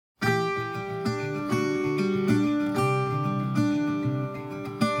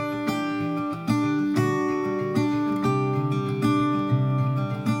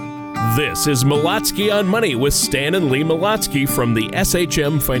This is Malotsky on Money with Stan and Lee Malotsky from the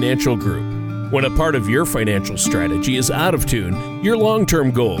SHM Financial Group. When a part of your financial strategy is out of tune, your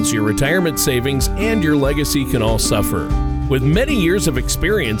long-term goals, your retirement savings, and your legacy can all suffer. With many years of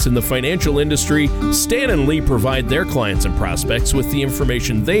experience in the financial industry, Stan and Lee provide their clients and prospects with the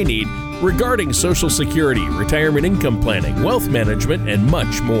information they need regarding Social Security, retirement income planning, wealth management, and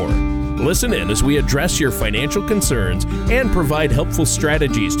much more. Listen in as we address your financial concerns and provide helpful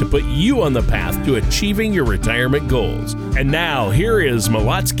strategies to put you on the path to achieving your retirement goals. And now, here is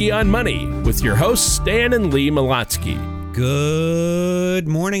Malotsky on Money with your hosts, Stan and Lee Malotsky. Good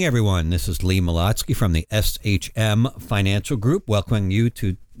morning, everyone. This is Lee Malotsky from the SHM Financial Group, welcoming you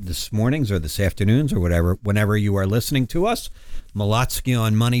to this morning's or this afternoon's or whenever you are listening to us, Malotsky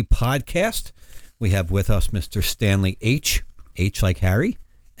on Money podcast. We have with us Mr. Stanley H. like Harry,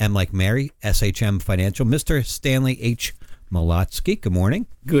 M like Mary, SHM Financial. Mr. Stanley H. Malotsky, good morning.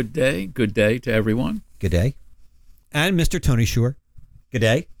 Good day. Good day to everyone. Good day. And Mr. Tony Shore, good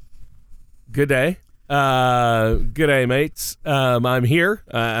day. Good day. Good day, mates. I'm here.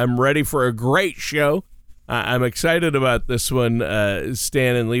 I'm ready for a great show. I'm excited about this one,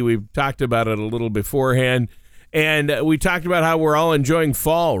 Stan and Lee. We've talked about it a little beforehand, and we talked about how we're all enjoying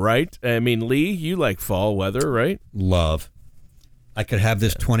fall, right? I mean, Lee, you like fall weather, right? Love. I could have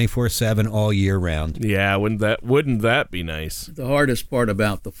this 24/7 all year round. Yeah, wouldn't that be nice? The hardest part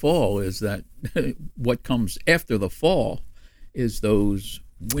about the fall is that what comes after the fall is those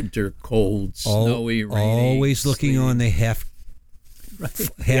winter cold, snowy, rainy. Always looking on the half. Let's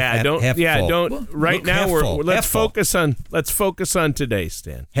focus on today,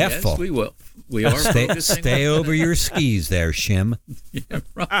 Stan. Half yes, full. we will. We are stay over your skis there, Shim. Yeah,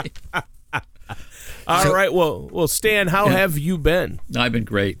 right. All right. Well, Stan, how have you been? I've been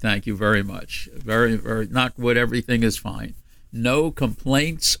great. Thank you very much. Very, very. Knock wood. Everything is fine. No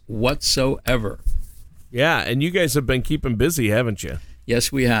complaints whatsoever. Yeah, and you guys have been keeping busy, haven't you?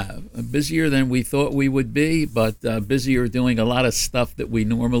 Yes, we have. Busier than we thought we would be, but busier doing a lot of stuff that we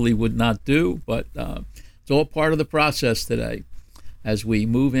normally would not do. But it's all part of the process today as we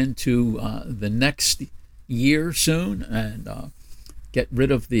move into the next year soon and get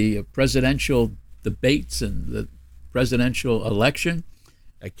rid of the presidential debates and the presidential election.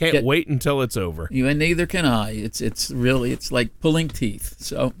 I can't wait until it's over. And neither can I. It's like pulling teeth.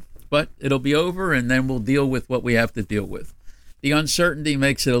 So, but it'll be over, and then we'll deal with what we have to deal with. The uncertainty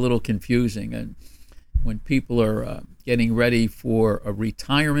makes it a little confusing, and when people are getting ready for a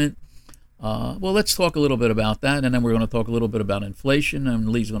retirement, let's talk a little bit about that, and then we're going to talk a little bit about inflation, and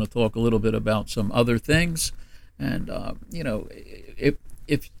Lee's going to talk a little bit about some other things. And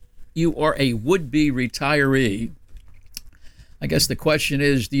if you are a would-be retiree, I guess the question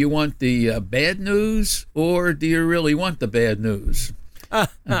is, do you want the bad news, or do you really want the bad news?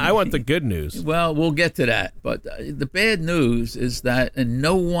 I want the good news. Well, we'll get to that. But the bad news is that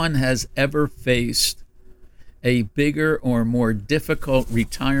no one has ever faced a bigger or more difficult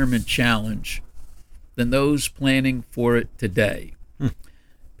retirement challenge than those planning for it today.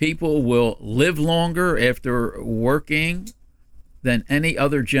 People will live longer after working than any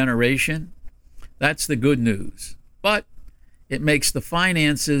other generation. That's the good news. But it makes the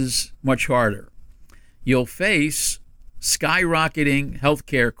finances much harder. You'll face skyrocketing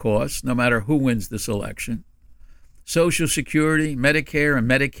healthcare costs, no matter who wins this election. Social Security, Medicare, and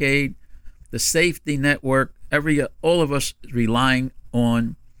Medicaid, the safety network, all of us relying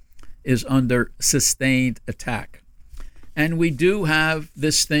on is under sustained attack. And we do have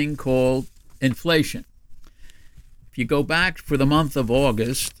this thing called inflation. If you go back for the month of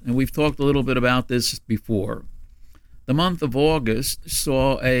August, and we've talked a little bit about this before, the month of August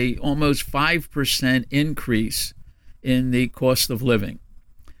saw a almost 5% increase in the cost of living.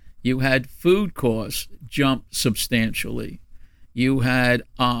 You had food costs jump substantially. You had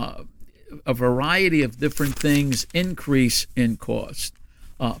a variety of different things increase in cost.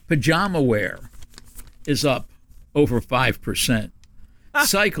 Pajama wear is up over 5%.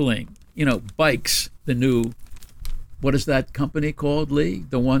 Cycling, bikes, the new, what is that company called, Lee?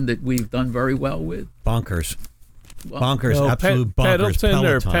 The one that we've done very well with? Bonkers. Peloton. Absolute bonkers.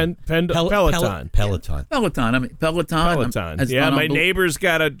 Peloton. Peloton. Yeah, my neighbor's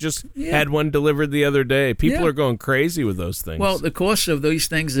had one delivered the other day. People are going crazy with those things. Well, the cost of these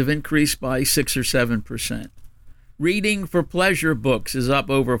things have increased by 6 or 7%. Reading for pleasure books is up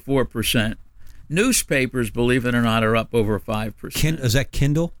over 4%. Newspapers, believe it or not, are up over 5%. Is that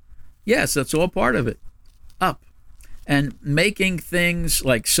Kindle? Yes, that's all part of it. Up. And making things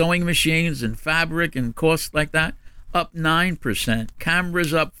like sewing machines and fabric and costs like that, up 9%.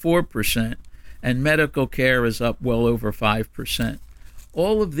 Cameras up 4%. And medical care is up well over 5%.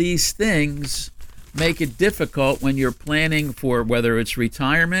 all of these things make it difficult when you're planning for whether it's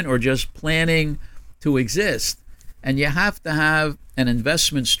retirement or just planning to exist. And you have to have an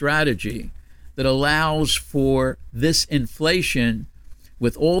investment strategy that allows for this inflation,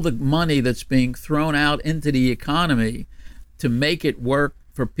 with all the money that's being thrown out into the economy to make it work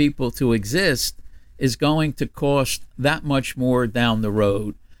for people to exist, is going to cost that much more down the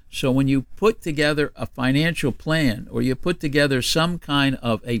road. So when you put together a financial plan, or you put together some kind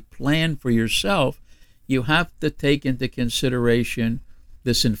of a plan for yourself, you have to take into consideration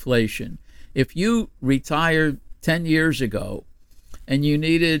this inflation. If you retired 10 years ago and you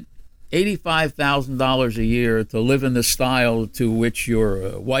needed $85,000 a year to live in the style to which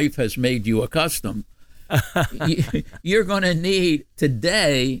your wife has made you accustomed, you're going to need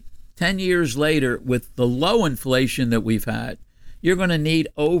today, 10 years later, with the low inflation that we've had, you're going to need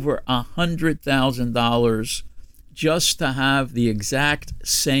over $100,000 just to have the exact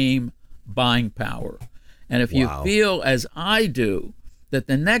same buying power. And if you feel, as I do, that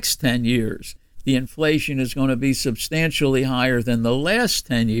the next 10 years, the inflation is going to be substantially higher than the last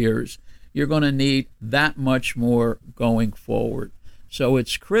 10 years, you're going to need that much more going forward. So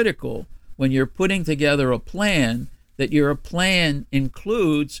it's critical when you're putting together a plan that your plan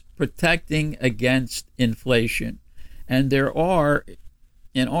includes protecting against inflation. And there are,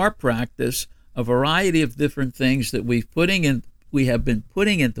 in our practice, a variety of different things that we have been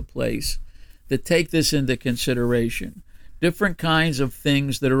putting into place that take this into consideration. Different kinds of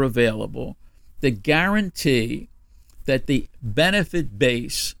things that are available that guarantee that the benefit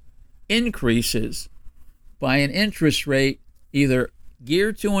base increases by an interest rate either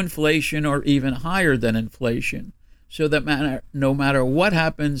geared to inflation or even higher than inflation, so that no matter what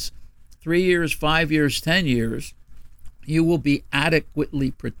happens, 3 years, 5 years, 10 years, you will be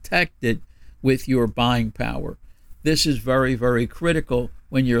adequately protected with your buying power. This is very, very critical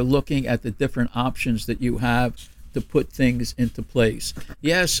when you're looking at the different options that you have to put things into place.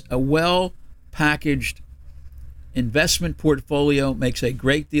 Yes, a well-packaged investment portfolio makes a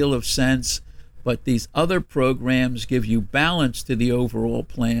great deal of sense, but these other programs give you balance to the overall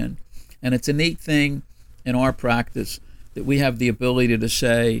plan. And it's a neat thing in our practice that we have the ability to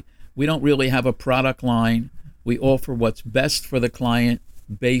say, we don't really have a product line. We offer what's best for the client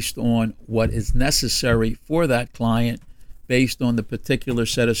based on what is necessary for that client, based on the particular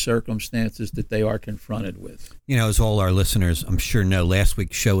set of circumstances that they are confronted with. You know, as all our listeners, I'm sure know, last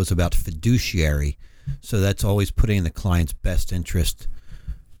week's show was about fiduciary. So that's always putting the client's best interest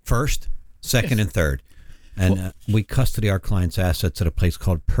first, second, and third. And we custody our clients' assets at a place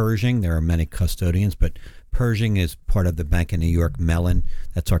called Pershing. There are many custodians, but Pershing is part of the Bank of New York Mellon.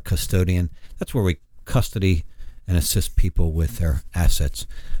 That's our custodian. That's where we custody and assist people with their assets.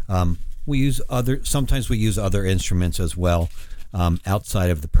 Sometimes we use other instruments as well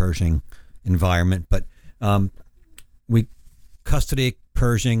outside of the Pershing environment, but we custody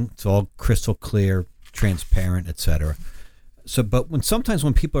Pershing. It's all crystal clear, transparent, etc. So, but sometimes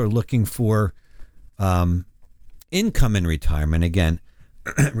when people are looking for income in retirement, again,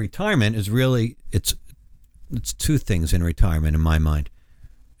 retirement is really it's two things in retirement in my mind.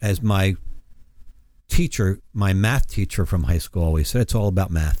 As my math teacher from high school always said, it's all about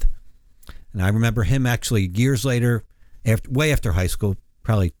math. And I remember him actually years later, way after high school,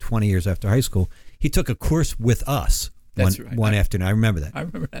 probably 20 years after high school, he took a course with us one afternoon. I remember that. I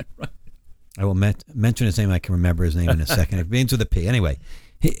remember that, right. I will mention his name. I can remember his name in a second. It begins with a P. Anyway,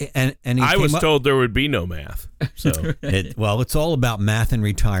 I was told there would be no math. So it's all about math and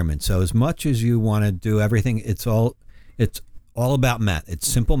retirement. So as much as you want to do everything, it's all about math. It's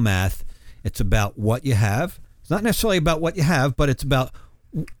simple math. It's about what you have. It's not necessarily about what you have, but it's about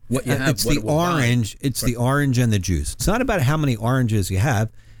what you have. It's the orange. It's the orange and the juice. It's not about how many oranges you have.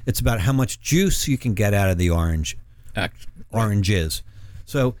 It's about how much juice you can get out of the oranges.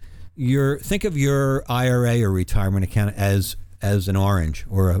 So think of your IRA or retirement account as an orange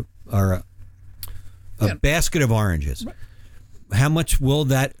or a basket of oranges. Right. How much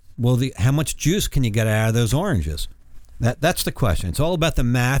how much juice can you get out of those oranges? That's the question. It's all about the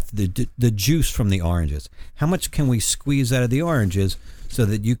math, the juice from the oranges. How much can we squeeze out of the oranges so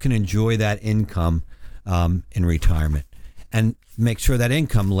that you can enjoy that income in retirement and make sure that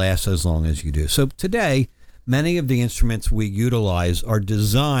income lasts as long as you do. So today, many of the instruments we utilize are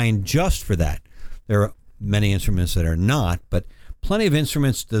designed just for that. There are many instruments that are not, but plenty of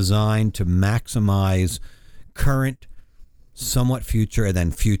instruments designed to maximize current, somewhat future, and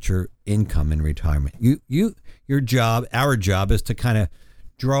then future income in retirement. Our job is to kind of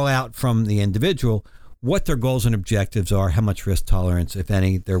draw out from the individual what their goals and objectives are, how much risk tolerance, if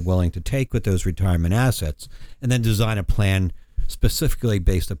any, they're willing to take with those retirement assets, and then design a plan specifically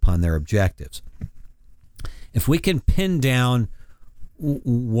based upon their objectives. If we can pin down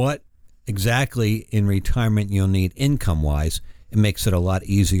what exactly in retirement you'll need income-wise, it makes it a lot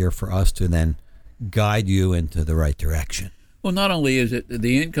easier for us to then guide you into the right direction. Well, not only is it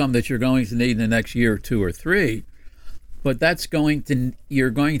the income that you're going to need in the next year or 2 or 3, but you're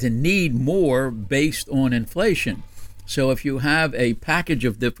going to need more based on inflation. So if you have a package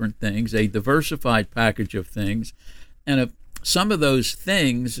of different things, a diversified package of things, and if some of those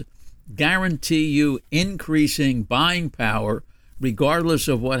things guarantee you increasing buying power regardless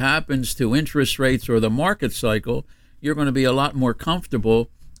of what happens to interest rates or the market cycle, you're going to be a lot more comfortable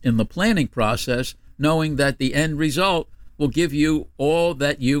in the planning process, knowing that the end result will give you all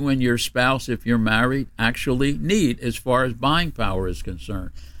that you and your spouse, if you're married, actually need as far as buying power is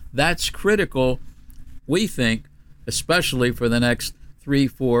concerned. That's critical, we think, especially for the next 3,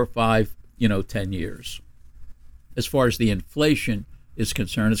 4, 5, 10 years. As far as the inflation is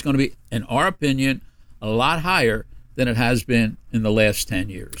concerned, it's going to be, in our opinion, a lot higher than it has been in the last 10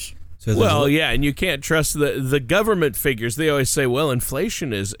 years. So well, yeah, and you can't trust the government figures. They always say, well,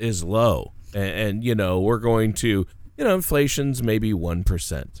 inflation is low. And we're going to, inflation's maybe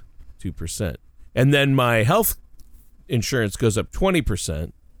 1%, 2%. And then my health insurance goes up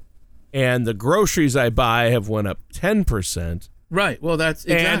 20%. And the groceries I buy have went up 10%. Right. Well, that's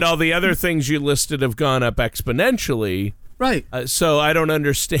exactly. And all the other things you listed have gone up exponentially. Right. So I don't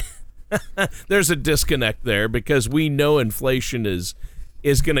understand. There's a disconnect there because we know inflation is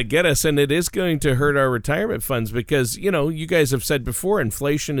going to get us, and it is going to hurt our retirement funds because, you guys have said before,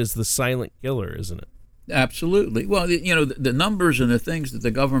 inflation is the silent killer, isn't it? Absolutely. Well, the numbers and the things that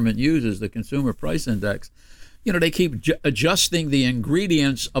the government uses, the Consumer Price Index, they keep adjusting the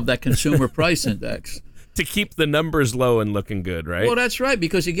ingredients of that Consumer Price Index. To keep the numbers low and looking good, right? Well, that's right,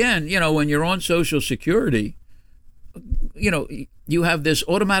 because, again, when you're on Social Security, you have this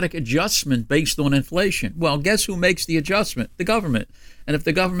automatic adjustment based on inflation. Well, guess who makes the adjustment? The government. And if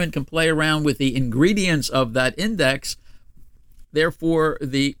the government can play around with the ingredients of that index, therefore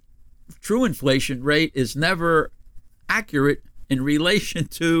the true inflation rate is never accurate in relation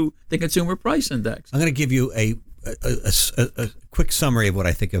to the Consumer Price Index. I'm going to give you a quick summary of what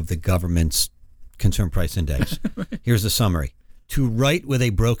I think of the government's Consumer Price Index. Right. Here's the summary. To write with a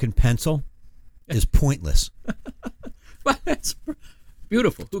broken pencil is pointless. Well, that's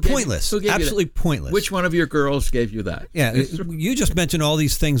beautiful. Pointless. Absolutely pointless. Which one of your girls gave you that? Yeah, you just mentioned all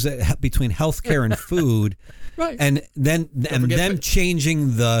these things that between healthcare and food, right? And then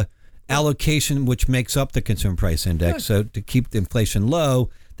changing the allocation which makes up the Consumer Price Index. Right. So to keep the inflation low,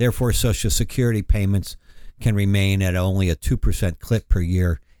 therefore Social Security payments can remain at only a 2% clip per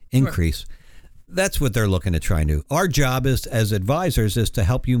year increase. Right. That's what they're looking to try and do. Our job as advisors is to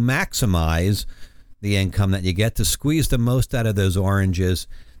help you maximize the income that you get, to squeeze the most out of those oranges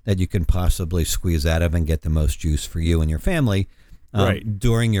that you can possibly squeeze out of and get the most juice for you and your family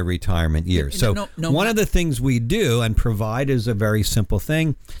during your retirement years. So one of the things we do and provide is a very simple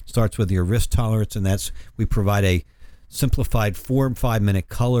thing. It starts with your risk tolerance, and that's we provide a simplified 4 and 5 minute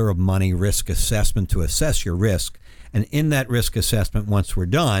color of money risk assessment to assess your risk. And in that risk assessment, once we're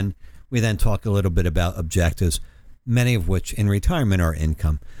done, we then talk a little bit about objectives, many of which in retirement are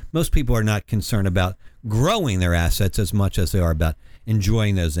income. Most people are not concerned about growing their assets as much as they are about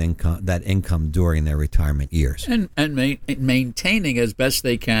enjoying that income during their retirement years. And maintaining as best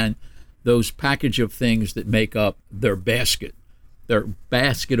they can those package of things that make up their basket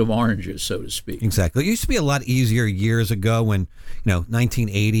of oranges, so to speak. Exactly. It used to be a lot easier years ago when,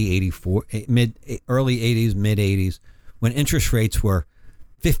 1980, 84, early 80s, mid 80s, when interest rates were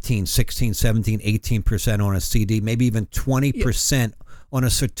 15, 16, 17, 18% on a CD, maybe even 20% on a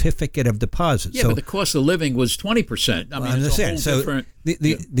certificate of deposit. Yeah, but the cost of living was 20%. I mean, it's a whole different.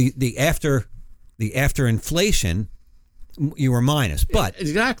 The after inflation, you were minus, but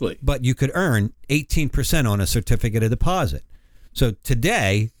exactly. But you could earn 18% on a certificate of deposit. So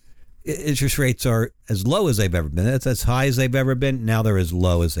today, interest rates are as low as they've ever been. That's as high as they've ever been. Now they're as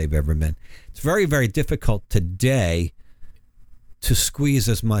low as they've ever been. It's very, very difficult today to squeeze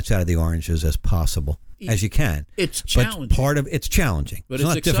as much out of the oranges as possible as you can. It's challenging. It's challenging. But it's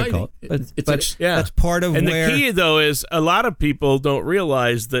not exciting. Difficult. Yeah. That's part of and where. And the key, though, is a lot of people don't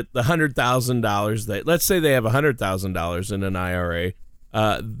realize that the $100,000 let's say they have $100,000 in an IRA,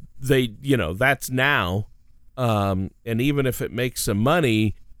 that's now, and even if it makes some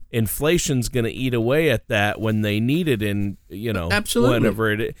money, inflation's going to eat away at that when they need it in, absolutely.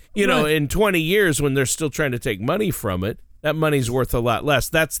 Whenever it, in 20 years when they're still trying to take money from it. That money's worth a lot less.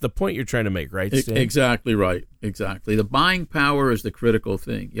 That's the point you're trying to make, right, Stan? Exactly right. Exactly. The buying power is the critical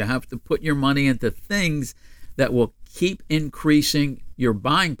thing. You have to put your money into things that will keep increasing your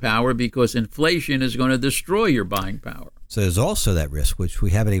buying power because inflation is going to destroy your buying power. So there's also that risk, which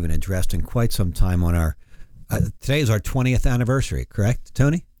we haven't even addressed in quite some time on our, today is our 20th anniversary, correct,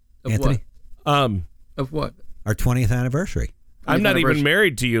 Tony? Of Anthony? what? Of what? Our 20th anniversary. I'm not anniversary. even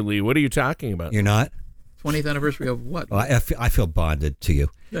married to you, Lee. What are you talking about? You're not? 20th anniversary of what? Well, I feel bonded to you.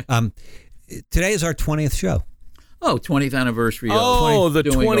 Today is our 20th show. Oh, 20th anniversary of the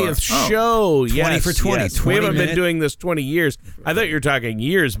doing 20th our- show. 20 Yes, for 20, yes. 20 We haven't been minute- doing this 20 years. I thought you were talking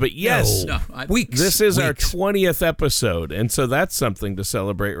years, but yes. No, Weeks. This is our Weeks. 20th episode, and so that's something to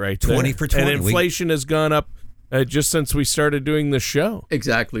celebrate right there. 20 for 20. And inflation has gone up just since we started doing the show.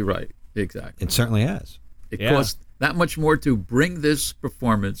 Exactly right. Exactly. It certainly has. It Yeah. costs that much more to bring this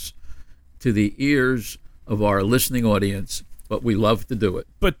performance to the ears of our listening audience, but we love to do it.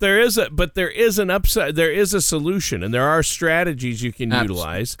 But there is an upside. There is a solution, and there are strategies you can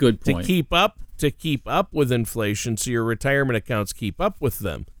utilize Good to point. keep up with inflation, so your retirement accounts keep up with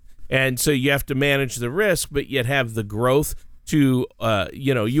them. And so you have to manage the risk, but yet have the growth to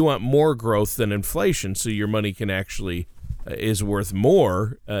you want more growth than inflation, so your money can actually is worth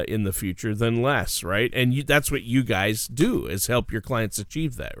more in the future than less, right? And that's what you guys do, is help your clients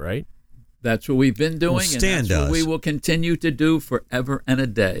achieve that, right? That's what we've been doing, Well, Stan and that's what does. we will continue to do forever and a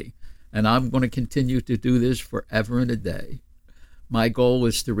day. And I'm going to continue to do this forever and a day. My goal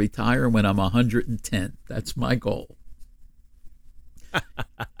is to retire when I'm 110. That's my goal.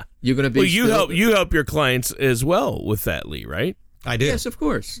 You're going to be. Well, you still- help your clients as well with that, Lee, right? I do. Yes, of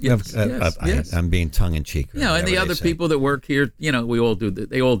course. Yes, yes. I'm being tongue in cheek. You know, and the other people that work here, you know, we all do.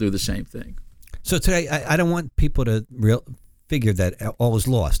 They all do the same thing. So today, I don't want people to figure that all is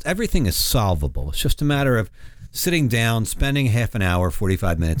lost. Everything is solvable. It's just a matter of sitting down, spending half an hour,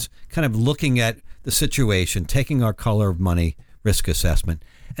 45 minutes, kind of looking at the situation, taking our color of money risk assessment.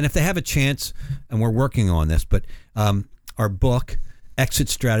 And if they have a chance, and we're working on this, but our book, Exit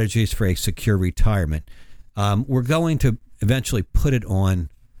Strategies for a Secure Retirement, we're going to eventually put it on.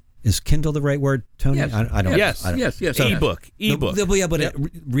 Is Kindle the right word, Tony? Yes. I don't. Yes. I don't- Yes. Ebook. They'll be able to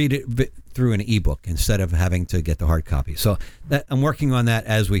read it through an ebook instead of having to get the hard copy. So I'm working on that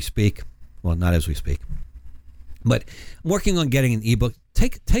as we speak. Well, not as we speak, but I'm working on getting an ebook.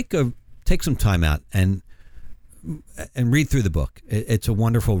 Take some time out and read through the book. It's a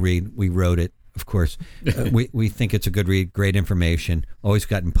wonderful read. We wrote it, of course. We think it's a good read. Great information. Always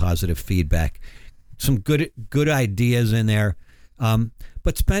gotten positive feedback. Some good ideas in there.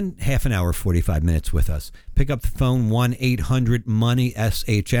 But spend half an hour, 45 minutes with us. Pick up the phone,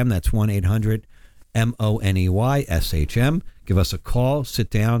 1-800-MONEY-SHM. That's 1-800-MONEY-SHM. Give us a call. Sit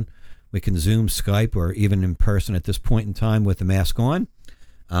down. We can Zoom, Skype, or even in person at this point in time with the mask on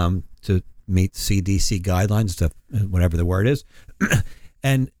to meet CDC guidelines, whatever the word is.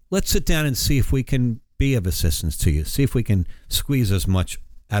 And let's sit down and see if we can be of assistance to you. See if we can squeeze as much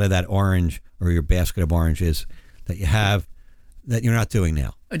out of that orange or your basket of oranges that you have that you're not doing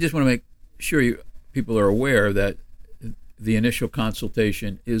now. I just want to make sure people are aware that the initial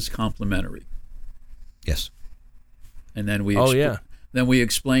consultation is complimentary, Yes. and then we then we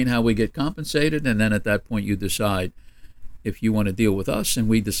explain how we get compensated, and then at that point you decide if you want to deal with us, and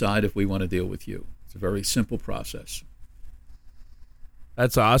we decide if we want to deal with you. It's a very simple process.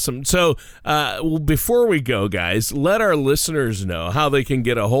 That's awesome. So before we go, guys, let our listeners know how they can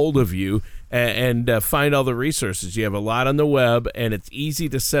get a hold of you and find all the resources. You have a lot on the web, and it's easy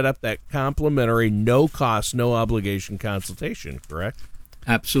to set up that complimentary, no cost, no obligation consultation, correct?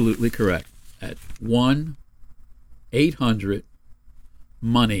 Absolutely correct. At 1-800-MONEY,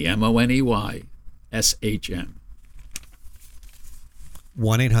 MONEY-SHM.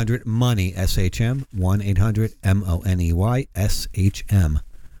 1-800-MONEY-SHM. 1-800-MONEY-SHM.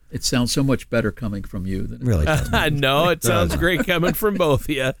 It sounds so much better coming from you than It really does. No, it sounds great coming from both of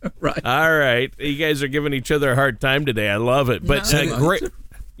you. Right. All right. You guys are giving each other a hard time today. I love it. But No, great.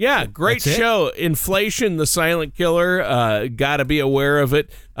 Yeah, great That's it? show. Inflation, the silent killer. Got to be aware of it.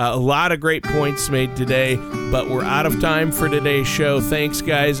 A lot of great points made today, but we're out of time for today's show. Thanks,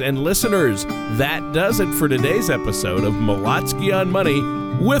 guys. And listeners, that does it for today's episode of Molotsky on Money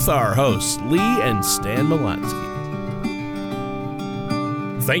with our hosts, Lee and Stan Molotsky.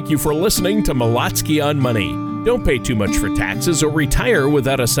 Thank you for listening to Molotsky on Money. Don't pay too much for taxes or retire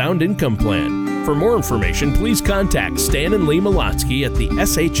without a sound income plan. For more information, please contact Stan and Lee Molotsky at the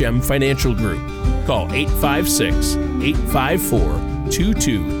SHM Financial Group. Call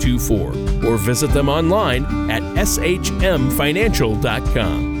 856-854-2224. or visit them online at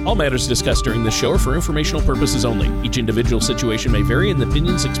shmfinancial.com. All matters discussed during this show are for informational purposes only. Each individual situation may vary, and the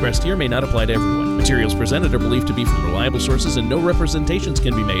opinions expressed here may not apply to everyone. Materials presented are believed to be from reliable sources, and no representations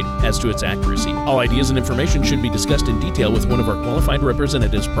can be made as to its accuracy. All ideas and information should be discussed in detail with one of our qualified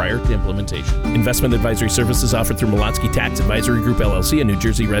representatives prior to implementation. Investment advisory services offered through Molotsky Tax Advisory Group, LLC, a New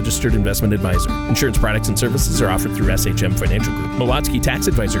Jersey registered investment advisor. Insurance products and services are offered through SHM Financial Group. Molotsky Tax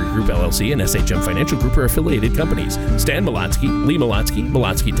Advisory Group, LLC, and SHM Financial Group are affiliated companies. Stan Molotsky, Lee Molotsky,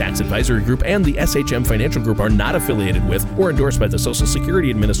 Molotsky Tax Advisory Group, and the SHM Financial Group are not affiliated with or endorsed by the Social Security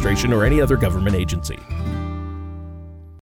Administration or any other government agency.